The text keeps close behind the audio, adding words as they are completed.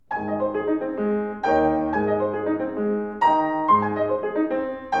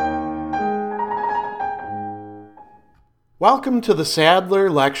Welcome to the Sadler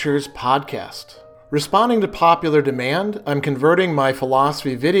Lectures podcast. Responding to popular demand, I'm converting my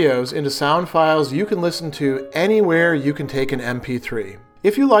philosophy videos into sound files you can listen to anywhere you can take an MP3.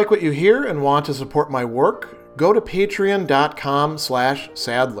 If you like what you hear and want to support my work, go to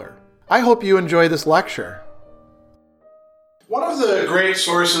patreon.com/Sadler. I hope you enjoy this lecture. One of the great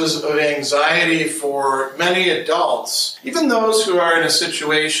sources of anxiety for many adults, even those who are in a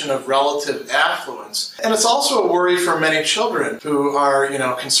situation of relative affluence, and it's also a worry for many children who are,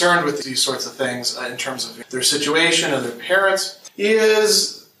 concerned with these sorts of things in terms of their situation and their parents,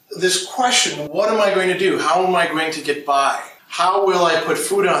 is this question, what am I going to do? How am I going to get by? How will I put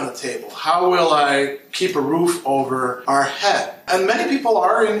food on the table? How will I keep a roof over our head? And many people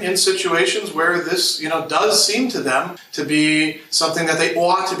are in situations where this, does seem to them to be something that they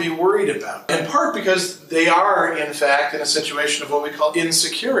ought to be worried about. In part because they are, in fact, in a situation of what we call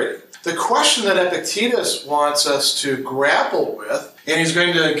insecurity. The question that Epictetus wants us to grapple with, and he's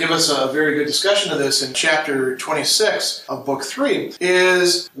going to give us a very good discussion of this in chapter 26 of book 3,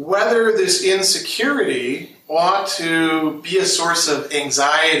 is whether this insecurity ought to be a source of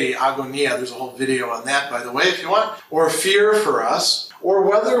anxiety, agonia, there's a whole video on that, by the way, if you want, or fear for us, or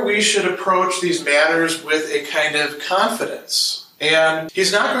whether we should approach these matters with a kind of confidence. And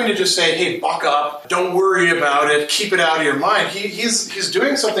he's not going to just say, hey, buck up, don't worry about it, keep it out of your mind. He's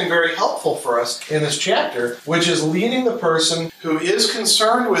doing something very helpful for us in this chapter, which is leading the person who is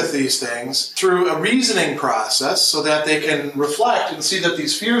concerned with these things through a reasoning process so that they can reflect and see that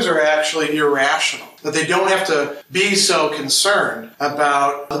these fears are actually irrational, that they don't have to be so concerned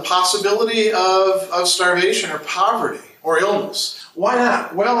about the possibility of starvation or poverty or illness. Why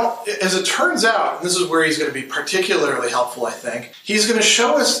not? Well, as it turns out, and this is where he's going to be particularly helpful, I think, he's going to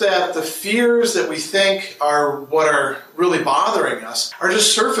show us that the fears that we think are what are really bothering us are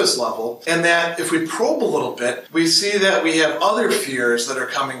just surface level, and that if we probe a little bit, we see that we have other fears that are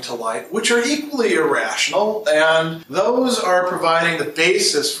coming to light, which are equally irrational, and those are providing the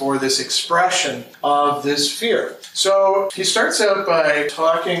basis for this expression of this fear. So he starts out by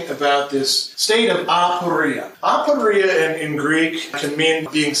talking about this state of aporia. Aporia in Greek can mean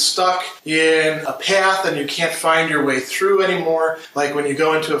being stuck in a path and you can't find your way through anymore. Like when you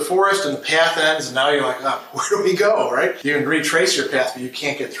go into a forest and the path ends and now you're like, where do we go, right? You can retrace your path, but you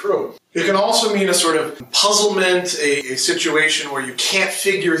can't get through. It can also mean a sort of puzzlement, a situation where you can't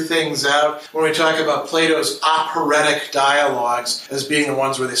figure things out. When we talk about Plato's aporetic dialogues as being the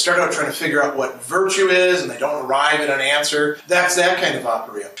ones where they start out trying to figure out what virtue is and they don't arrive at an answer, that's that kind of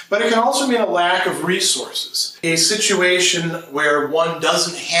aporia. But it can also mean a lack of resources, a situation where one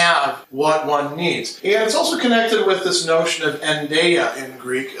doesn't have what one needs. And it's also connected with this notion of endeia in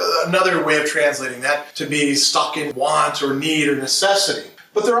Greek, another way of translating that to be stuck in want or need or necessity.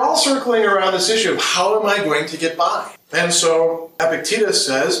 But they're all circling around this issue of how am I going to get by? And so Epictetus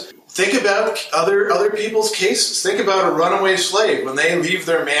says, think about other people's cases. Think about a runaway slave. When they leave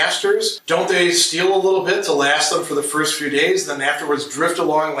their masters, don't they steal a little bit to last them for the first few days, then afterwards drift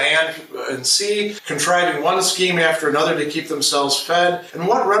along land and sea, contriving one scheme after another to keep themselves fed? And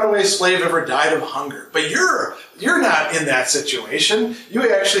what runaway slave ever died of hunger? But you're not in that situation. You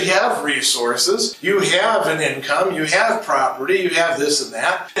actually have resources. You have an income. You have property. You have this and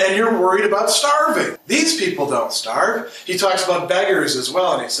that. And you're worried about starving. These people don't starve. He talks about beggars as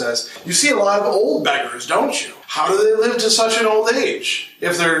well, and he says, you see a lot of old beggars, don't you? How do they live to such an old age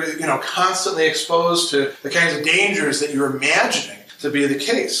if they're, constantly exposed to the kinds of dangers that you're imagining to be the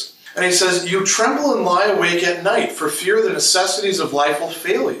case? And he says, you tremble and lie awake at night for fear the necessities of life will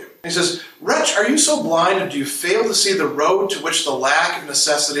fail you. He says, wretch, are you so blind and do you fail to see the road to which the lack of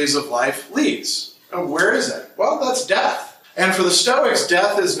necessities of life leads? And where is it? Well, that's death. And for the Stoics,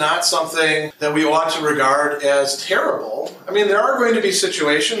 death is not something that we ought to regard as terrible. I mean, there are going to be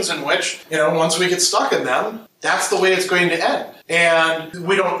situations in which, once we get stuck in them, that's the way it's going to end. And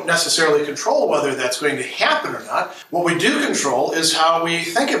we don't necessarily control whether that's going to happen or not. What we do control is how we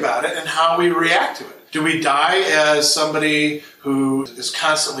think about it and how we react to it. Do we die as somebody who is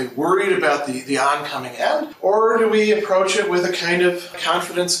constantly worried about the oncoming end? Or do we approach it with a kind of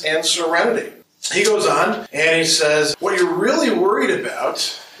confidence and serenity? He goes on and he says, what you're really worried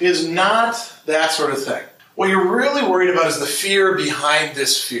about is not that sort of thing. What you're really worried about is the fear behind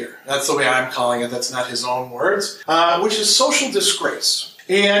this fear. That's the way I'm calling it. That's not his own words, which is social disgrace.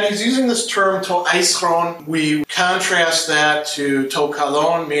 And he's using this term to aischron. We contrast that to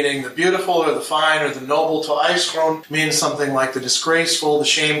kalon, meaning the beautiful or the fine or the noble. To aischron means something like the disgraceful, the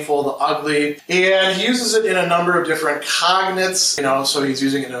shameful, the ugly. And he uses it in a number of different cognates, so he's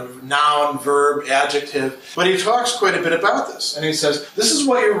using it in a noun, verb, adjective. But he talks quite a bit about this. And he says, this is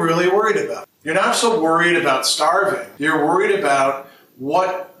what you're really worried about. You're not so worried about starving. You're worried about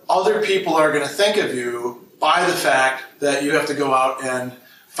what other people are going to think of you by the fact that you have to go out and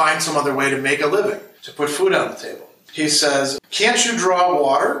find some other way to make a living, to put food on the table. He says, can't you draw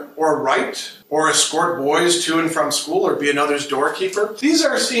water or write or escort boys to and from school or be another's doorkeeper? These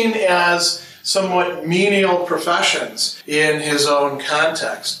are seen as somewhat menial professions in his own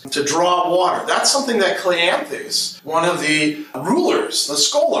context. To draw water, that's something that Cleanthes, one of the rulers, the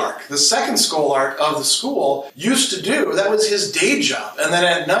scholarch, the second scholarch of the school, used to do. That was his day job. And then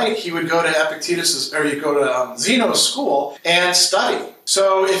at night he would go to Epictetus's, or he'd go to Zeno's school and study.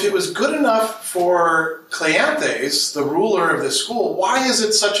 So if it was good enough for Cleanthes, the ruler of the school, why is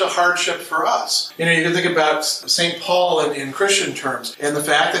it such a hardship for us? You can think about St. Paul in Christian terms and the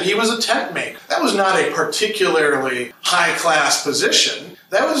fact that he was a tent maker. That was not a particularly high-class position.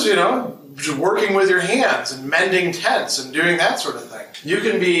 That was, working with your hands and mending tents and doing that sort of thing. You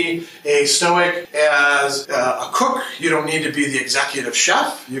can be a Stoic as a cook. You don't need to be the executive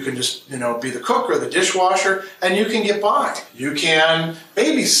chef. You can just, be the cook or the dishwasher, and you can get by. You can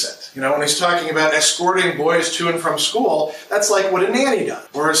babysit. When he's talking about escorting boys to and from school, that's like what a nanny does,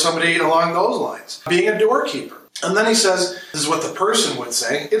 or somebody along those lines. Being a doorkeeper. And then he says, this is what the person would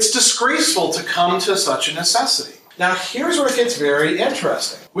say, it's disgraceful to come to such a necessity. Now, here's where it gets very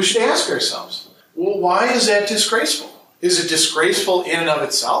interesting. We should ask ourselves, well, why is that disgraceful? Is it disgraceful in and of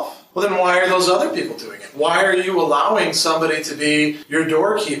itself? Well, then why are those other people doing it? Why are you allowing somebody to be your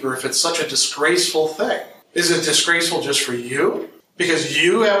doorkeeper if it's such a disgraceful thing? Is it disgraceful just for you? Because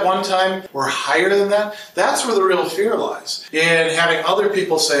you at one time were higher than that? That's where the real fear lies. In having other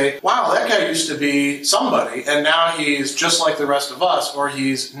people say, wow, that guy used to be somebody, and now he's just like the rest of us, or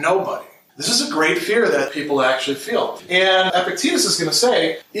he's nobody. This is a great fear that people actually feel. And Epictetus is going to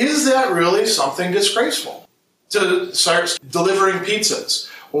say, is that really something disgraceful? To start delivering pizzas,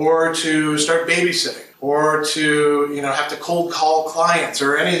 or to start babysitting, or to have to cold call clients,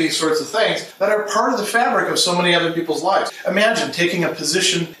 or any of these sorts of things that are part of the fabric of so many other people's lives. Imagine taking a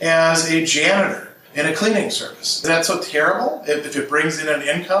position as a janitor in a cleaning service. Is that so terrible if it brings in an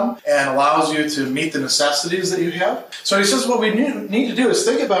income and allows you to meet the necessities that you have? So he says what we need to do is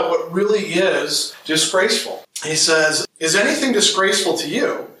think about what really is disgraceful. He says, is anything disgraceful to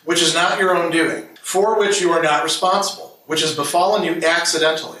you which is not your own doing, for which you are not responsible, which has befallen you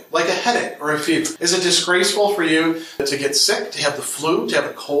accidentally, like a headache or a fever? Is it disgraceful for you to get sick, to have the flu, to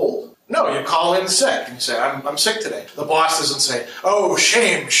have a cold? No, you call in sick and you say, I'm sick today. The boss doesn't say, oh,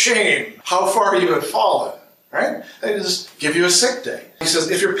 shame, shame, how far you have fallen, right? They just give you a sick day. He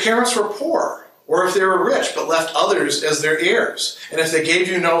says, if your parents were poor, or if they were rich but left others as their heirs, and if they gave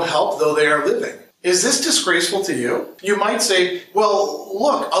you no help though they are living, is this disgraceful to you? You might say, well,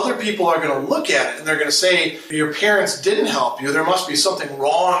 look, other people are going to look at it and they're going to say, your parents didn't help you, there must be something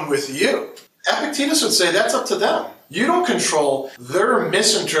wrong with you. Epictetus would say that's up to them. You don't control their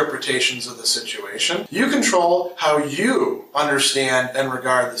misinterpretations of the situation. You control how you understand and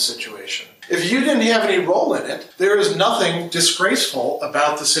regard the situation. If you didn't have any role in it, there is nothing disgraceful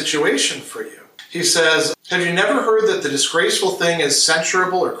about the situation for you. He says, have you never heard that the disgraceful thing is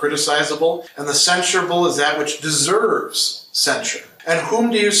censurable or criticizable, and the censurable is that which deserves censure? And whom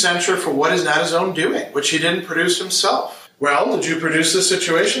do you censure for what is not his own doing, which he didn't produce himself? Well, did you produce this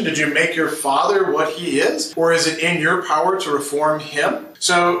situation? Did you make your father what he is? Or is it in your power to reform him?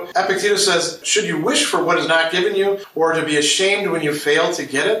 So Epictetus says, should you wish for what is not given you, or to be ashamed when you fail to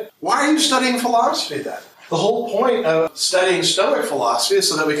get it? Why are you studying philosophy then? The whole point of studying Stoic philosophy is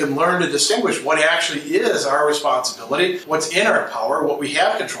so that we can learn to distinguish what actually is our responsibility, what's in our power, what we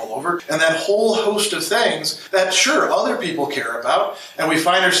have control over, and that whole host of things that, sure, other people care about, and we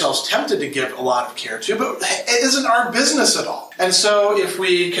find ourselves tempted to give a lot of care to, but it isn't our business at all. And so if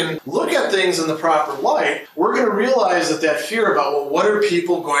we can look at things in the proper light, we're going to realize that that fear about, well, what are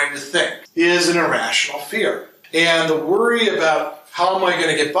people going to think, is an irrational fear. And the worry about how am I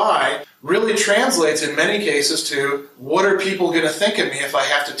going to get by really translates in many cases to what are people going to think of me if I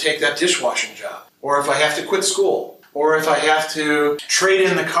have to take that dishwashing job, or if I have to quit school, or if I have to trade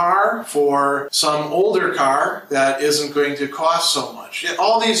in the car for some older car that isn't going to cost so much.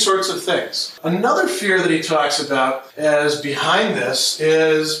 All these sorts of things. Another fear that he talks about as behind this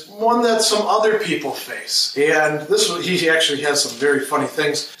is one that some other people face. And he actually has some very funny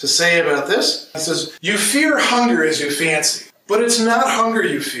things to say about this. He says, you fear hunger as you fancy. But it's not hunger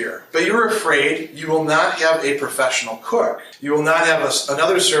you fear, but you're afraid you will not have a professional cook. You will not have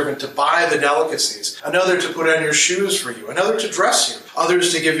another servant to buy the delicacies, another to put on your shoes for you, another to dress you,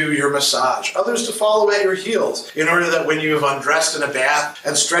 others to give you your massage, others to follow at your heels, in order that when you have undressed in a bath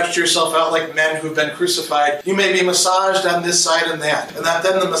and stretched yourself out like men who've been crucified, you may be massaged on this side and that. And that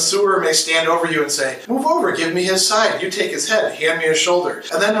then the masseur may stand over you and say, move over, give me his side. You take his head, hand me his shoulder.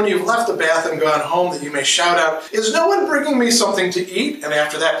 And then when you've left the bath and gone home, that you may shout out, is no one bringing me something to eat? And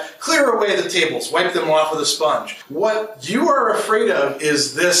after that, clear away the tables, wipe them off with a sponge. What you are afraid of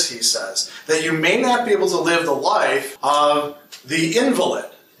is this, he says, that you may not be able to live the life of the invalid.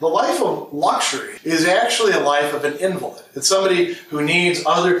 The life of luxury is actually a life of an invalid. It's somebody who needs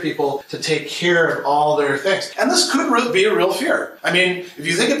other people to take care of all their things. And this could be a real fear. I mean, if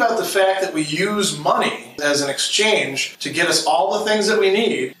you think about the fact that we use money as an exchange to get us all the things that we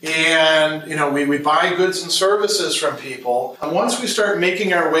need, and we buy goods and services from people, and once we start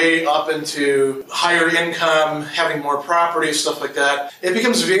making our way up into higher income, having more property, stuff like that, it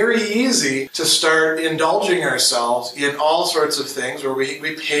becomes very easy to start indulging ourselves in all sorts of things where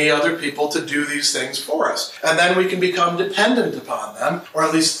we pay other people to do these things for us. And then we can become dependent upon them, or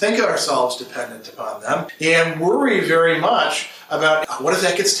at least think of ourselves dependent upon them, and worry very much about what if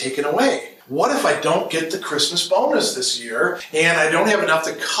that gets taken away? What if I don't get the Christmas bonus this year and I don't have enough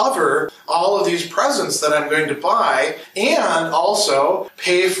to cover all of these presents that I'm going to buy and also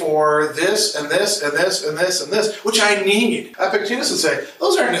pay for this and this and this and this and this, which I need? Epictetus would say,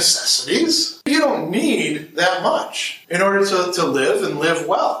 those aren't necessities. You don't need that much in order to live and live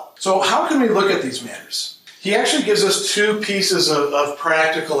well. So how can we look at these matters? He actually gives us two pieces of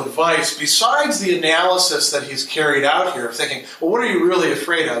practical advice besides the analysis that he's carried out here of thinking, well, what are you really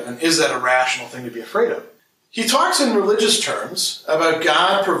afraid of, and is that a rational thing to be afraid of? He talks in religious terms about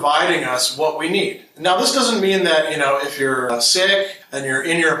God providing us what we need. Now, this doesn't mean that, if you're sick and you're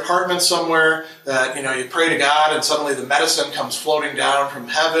in your apartment somewhere, that, you pray to God and suddenly the medicine comes floating down from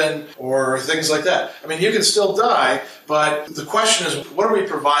heaven or things like that. I mean, you can still die, but the question is, what are we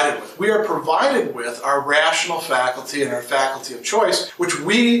provided with? We are provided with our rational faculty and our faculty of choice, which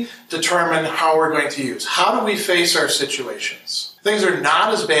we determine how we're going to use. How do we face our situations? Things are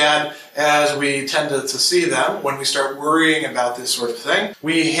not as bad as we tend to see them when we start worrying about this sort of thing.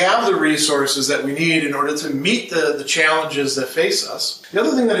 We have the resources that we need in order to meet the challenges that face us. The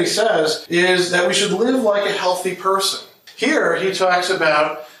other thing that he says is that we should live like a healthy person. Here he talks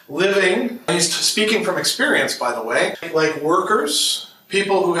about living, and he's speaking from experience, by the way, like workers,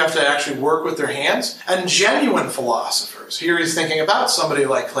 people who have to actually work with their hands, and genuine philosophers. Here he's thinking about somebody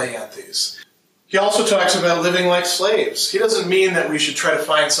like Cleanthes. He also talks about living like slaves. He doesn't mean that we should try to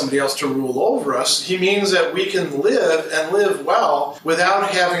find somebody else to rule over us. He means that we can live and live well without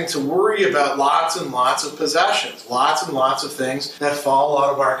having to worry about lots and lots of possessions, lots and lots of things that fall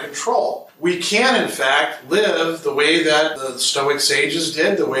out of our control. We can, in fact, live the way that the Stoic sages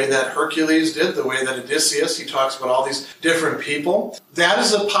did, the way that Hercules did, the way that Odysseus, he talks about all these different people. That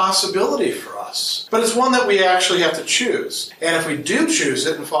is a possibility for us. But it's one that we actually have to choose. And if we do choose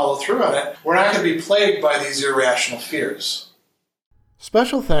it and follow through on it, we're not going to be plagued by these irrational fears.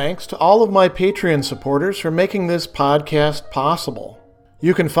 Special thanks to all of my Patreon supporters for making this podcast possible.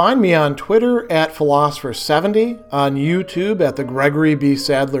 You can find me on Twitter at Philosopher70, on YouTube at the Gregory B.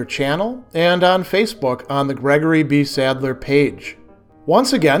 Sadler channel, and on Facebook on the Gregory B. Sadler page.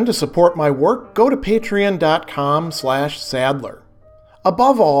 Once again, to support my work, go to patreon.com/Sadler.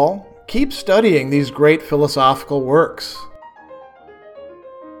 Above all, keep studying these great philosophical works.